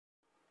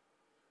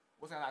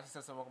What's going on,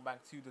 guys? Welcome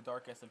back to the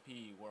Dark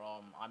SMP, where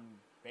I'm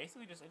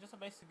basically just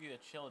basically a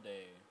chill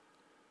day.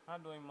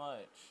 Not doing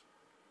much.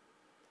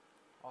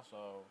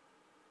 Also,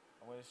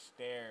 I'm gonna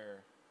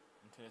stare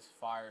into this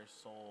fire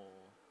soul.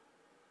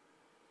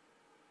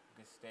 I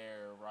can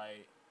stare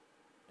right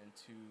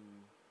into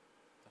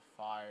the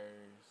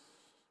fires.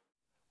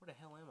 Where the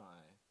hell am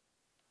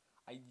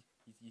I?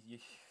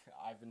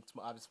 I've been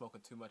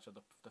smoking too much of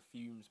the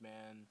fumes,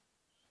 man.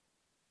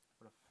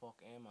 Where the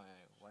fuck am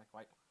I?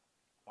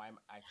 Why am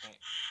I can't?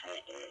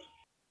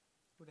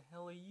 Who the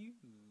hell are you?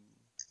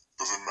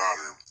 Doesn't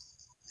matter.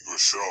 You're a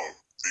shell.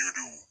 You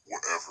do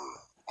whatever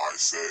I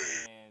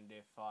say. And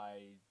if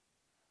I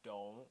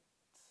don't?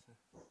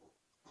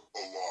 A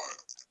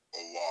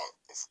lot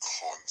of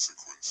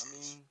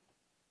consequences.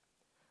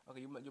 I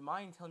mean, okay, you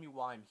mind telling me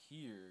why I'm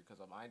here?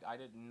 Because I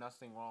did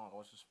nothing wrong. I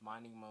was just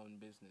minding my own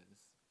business.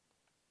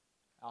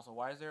 Also,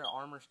 why is there an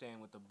armor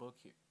stand with a book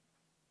here?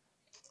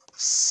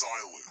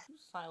 Silent. You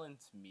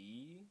silence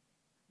me?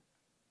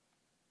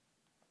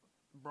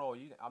 Bro,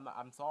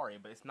 I'm sorry,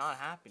 but it's not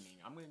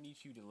happening. I'm gonna need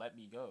you to let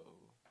me go.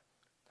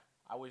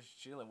 I was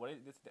chilling. What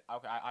is this?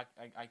 Okay,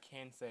 I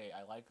can say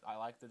I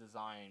like the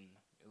design.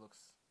 It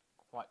looks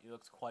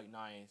quite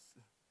nice.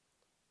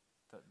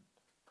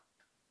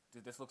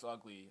 This looks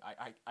ugly.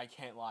 I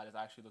can't lie. This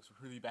actually looks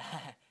really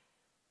bad.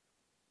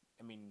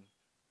 I mean,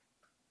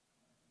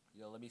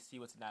 yo, let me see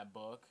what's in that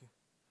book.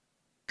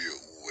 See it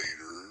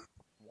later.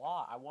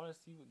 Why? I want to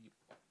see what you.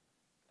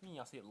 I mean,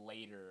 I'll see it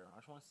later. I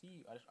just want to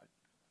see. I just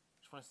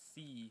want to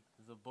see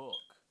the book.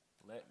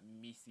 Let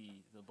me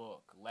see the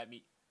book. Let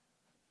me.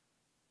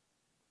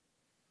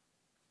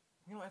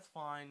 You know, that's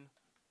fine.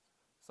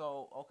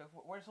 So okay,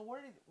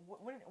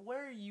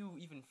 where are you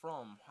even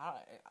from?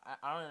 How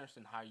I don't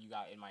understand how you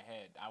got in my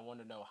head. I want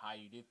to know how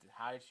you did this.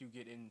 How did you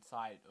get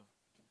inside of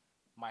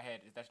my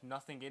head? There's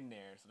nothing in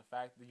there. So the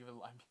fact that you have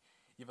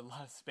a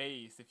lot of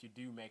space if you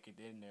do make it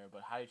in there.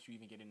 But how did you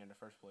even get in there in the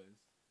first place?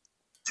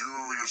 Do you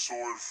remember your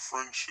sword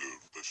friendship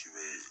that you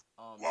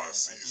made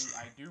last season?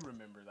 I do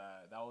remember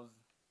that.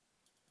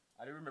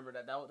 I do remember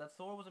that. That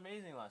sword was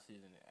amazing last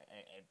season.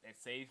 It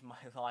saved my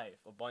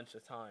life a bunch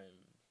of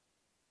times.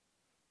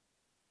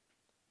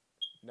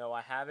 No,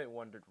 I haven't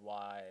wondered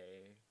why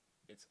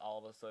it's all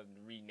of a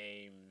sudden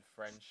renamed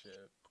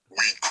Friendship.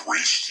 We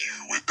graced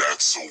you with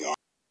that sword.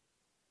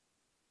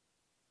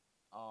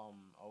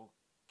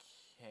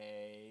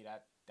 Okay,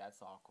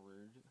 that's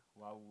awkward.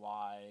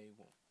 Why?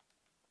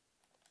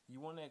 You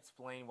want to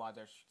explain why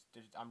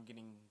I'm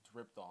getting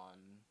dripped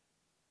on?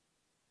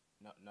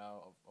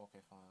 No. Okay,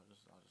 fine. I'll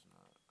just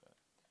not. Okay.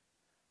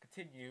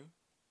 Continue.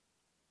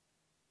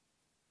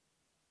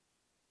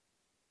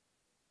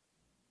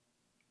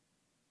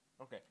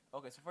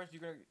 Okay, so first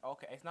you're gonna,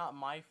 okay, it's not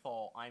my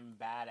fault I'm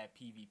bad at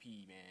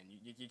PvP, man.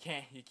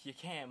 You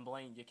can't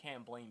blame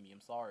me.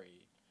 I'm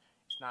sorry.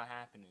 It's not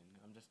happening.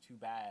 I'm just too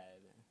bad.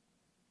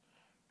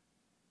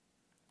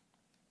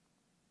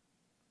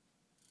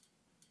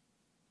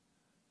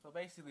 So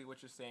basically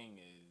what you're saying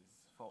is,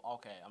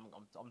 okay,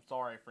 I'm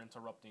sorry for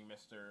interrupting,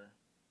 Mr.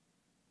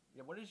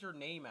 Yeah, what is your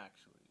name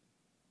actually?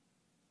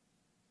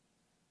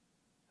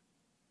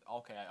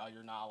 Okay,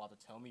 you're not allowed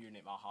to tell me your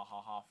name. Ah, ha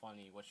ha ha,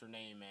 funny. What's your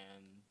name,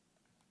 man?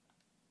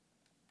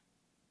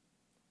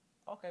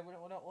 Okay,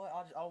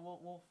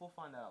 we'll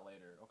find that out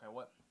later. Okay,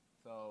 what?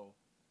 So,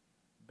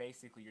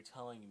 basically, you're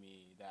telling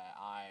me that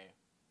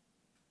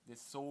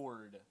this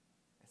sword,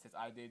 it says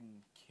I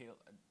didn't kill.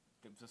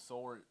 The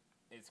sword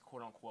is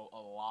quote unquote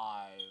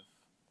alive,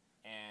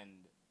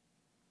 and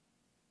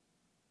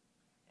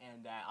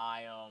that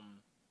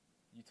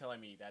you telling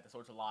me that the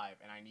sword's alive,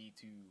 and I need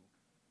to.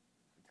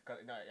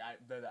 No,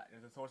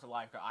 the sword's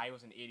alive because I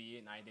was an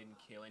idiot and I didn't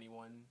kill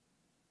anyone.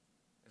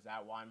 Is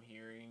that what I'm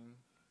hearing?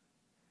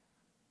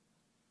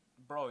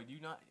 Bro, do you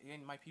not?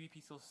 And my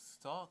PvP still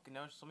stuck, and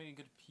there's so many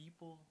good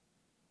people.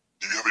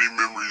 Do you have any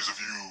memories of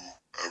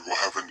what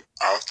happened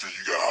after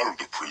you got out of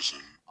the prison?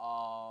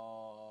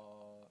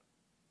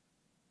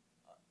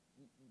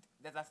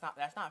 That's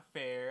not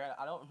fair.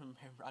 I don't remember.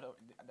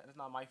 That's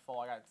not my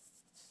fault. I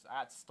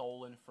got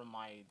stolen from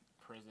my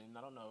prison.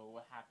 I don't know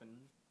what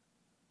happened.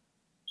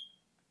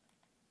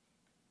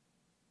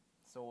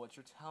 So what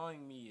you're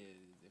telling me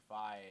is, if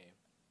I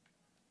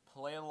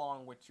play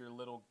along with your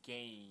little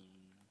game,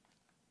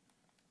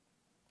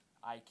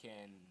 I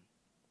can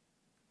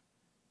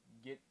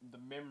get the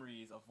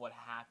memories of what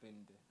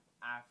happened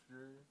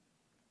after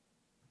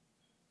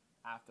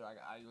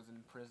I was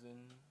in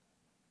prison.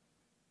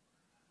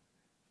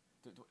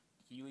 Can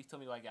you at least tell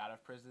me, do I get out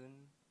of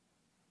prison?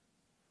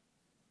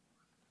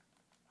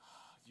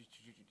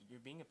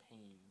 You're being a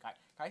pain. Can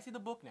I see the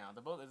book now? Is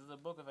the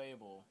book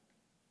available?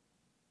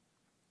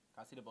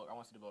 Can I see the book? I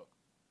want to see the book.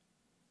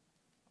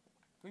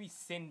 Maybe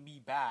send me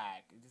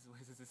back.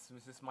 Is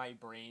this my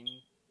brain?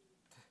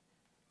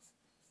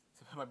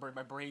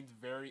 My brain's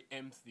very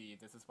empty.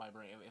 This is my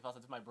brain. If I said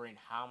this is my brain,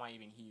 how am I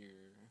even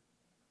here?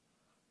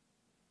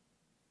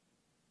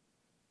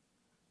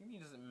 Maybe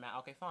it doesn't matter.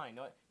 Okay, fine.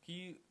 No,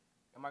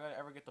 am I gonna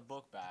ever get the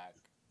book back?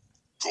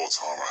 It's all the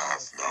time I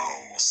have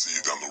now. I'll see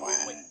you down the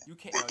road. You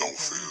can't. but No, you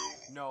don't can't fail,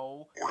 leave.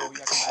 No, or no, there'll you be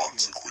gotta come back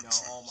here. No,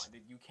 consequences. oh my,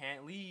 you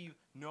can't leave.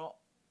 No,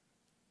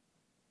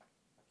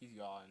 he's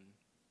gone.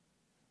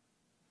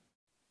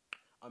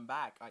 I'm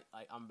back.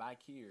 I'm back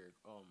here.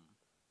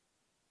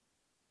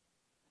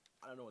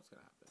 I don't know what's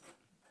gonna happen.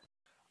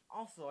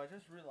 Also, I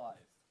just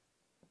realized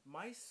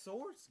my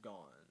sword's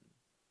gone.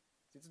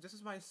 This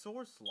is my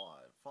sword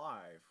slot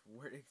 5.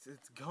 Where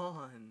it's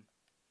gone.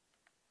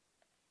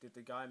 Did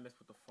the guy mess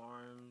with the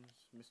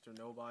farms, Mr.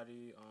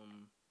 Nobody?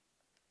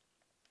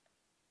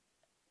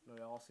 No,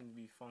 they all seem to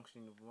be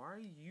functioning. Why are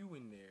you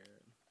in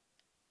there?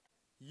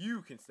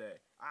 You can stay.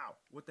 Ow!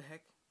 What the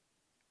heck?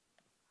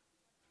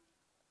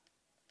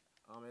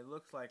 It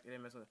looks like it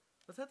didn't mess with.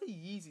 Let's head to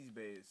Yeezy's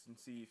base and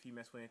see if he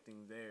messed with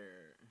anything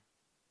there.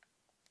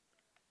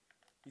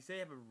 He said he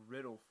have a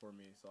riddle for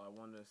me, so I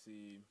wanted to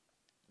see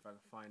if I can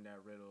find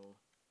that riddle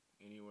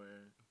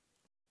anywhere.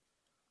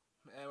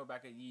 And we're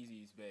back at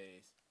Yeezy's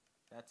base.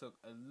 That took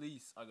at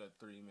least a good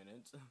 3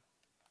 minutes.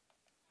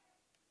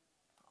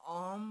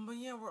 But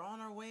yeah, we're on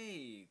our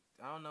way.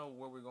 I don't know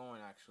where we're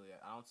going actually.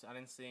 I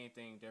didn't see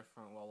anything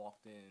different while I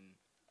walked in.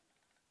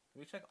 Let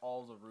me check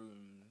all the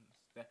rooms.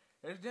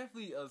 There's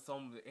definitely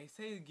some. They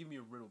say give me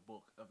a riddle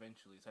book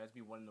eventually, so it has to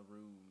be one of the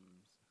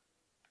rooms.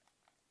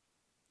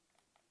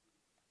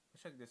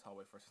 Let's check this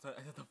hallway first.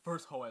 That's the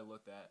first hallway I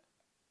looked at.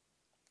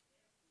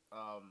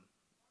 I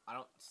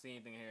don't see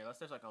anything here. Unless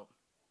there's like a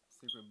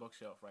secret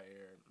bookshelf right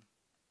here.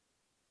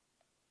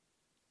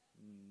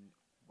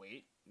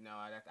 Wait, no,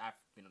 I've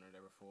been under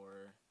there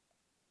before.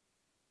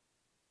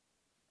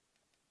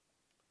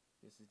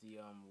 This is the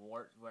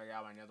wart where I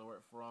got my nether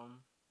wart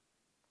from.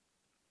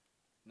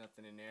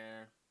 Nothing in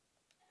there.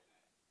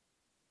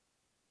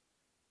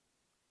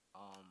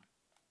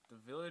 The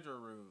villager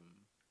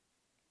room.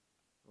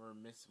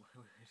 We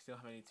still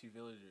have 2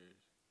 villagers.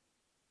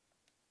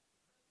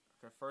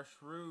 The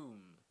first room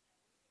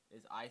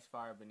is Ice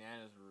Fire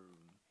Banana's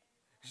room.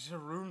 It's just a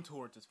room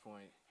tour at this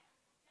point.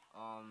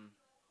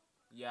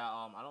 Yeah,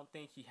 I don't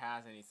think he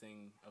has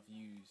anything of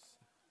use.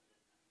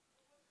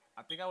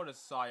 I think I would have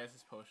saw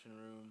his potion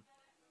room.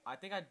 I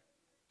think I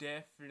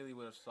definitely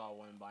would have saw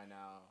one by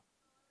now.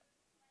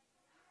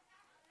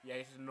 Yeah,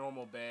 it's a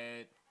normal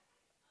bed.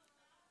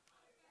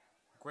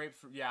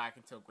 Grapefruit, yeah, I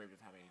can tell grape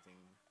doesn't have anything.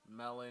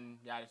 Melon,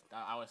 yeah,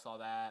 I always saw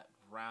that.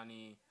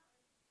 Brownie.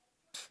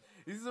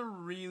 This is a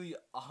really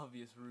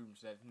obvious room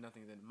that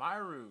nothing's in. My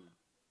room.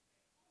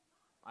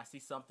 I see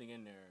something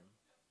in there.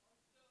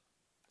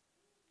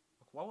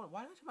 Why did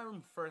I check my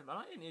room first? I'm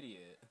not an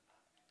idiot.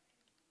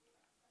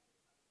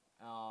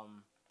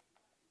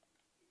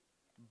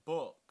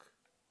 Book.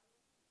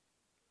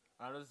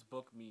 What does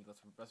book mean?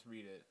 Let's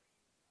read it.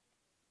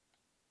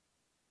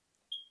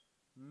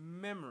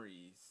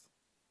 Memories.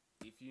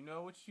 If you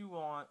know what you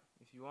want,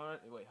 if you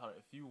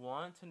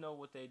want to know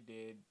what they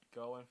did,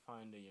 go and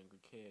find a younger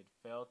kid.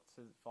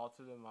 Fall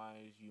to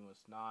demise, you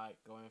must not.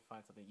 Go and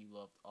find something you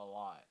loved a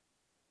lot.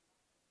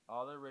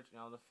 All the rich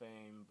and all the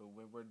fame, but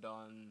when we're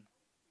done,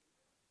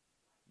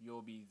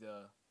 you'll be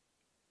the.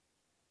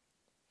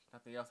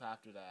 Nothing else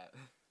after that.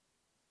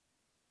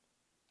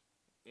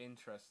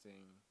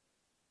 Interesting.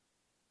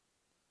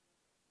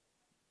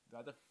 Do I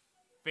have to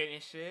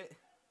finish it?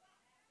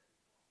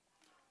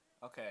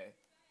 Okay.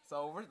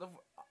 So where's the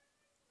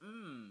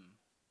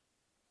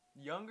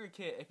younger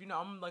kid? If you know,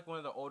 I'm like one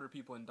of the older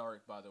people in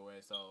Dark, by the way.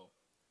 So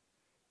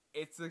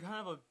it's a kind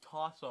of a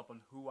toss up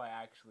on who it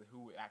actually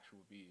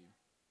would be.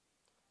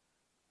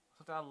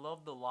 Something I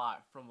loved a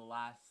lot from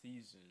last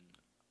season.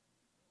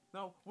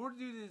 No, we'll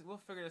do this. We'll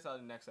figure this out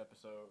in the next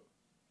episode.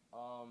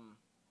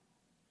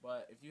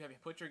 But if you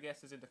have put your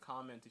guesses in the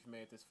comments if you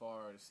made it this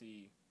far to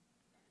see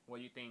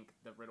what you think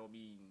the riddle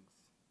means.